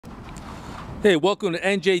Hey, welcome to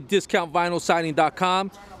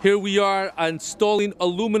NJDiscountVinylSiding.com. Here we are installing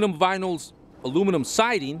aluminum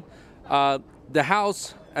siding. The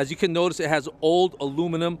house, as you can notice, it has old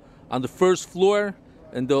aluminum on the first floor,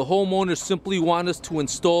 and the homeowners simply want us to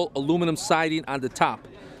install aluminum siding on the top.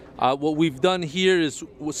 What we've done here is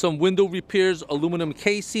with some window repairs, aluminum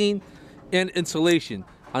casing, and insulation.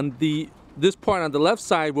 On this part on the left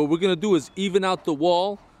side, what we're going to do is even out the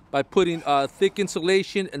wall by putting thick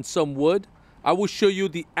insulation and some wood. I will show you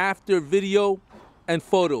the after video and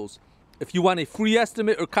photos. If you want a free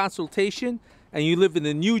estimate or consultation and you live in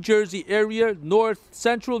the New Jersey area, North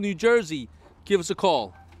Central New Jersey, give us a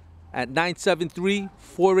call at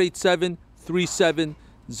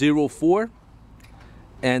 973-487-3704,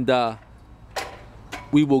 and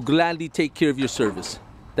we will gladly take care of your service.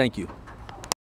 Thank you.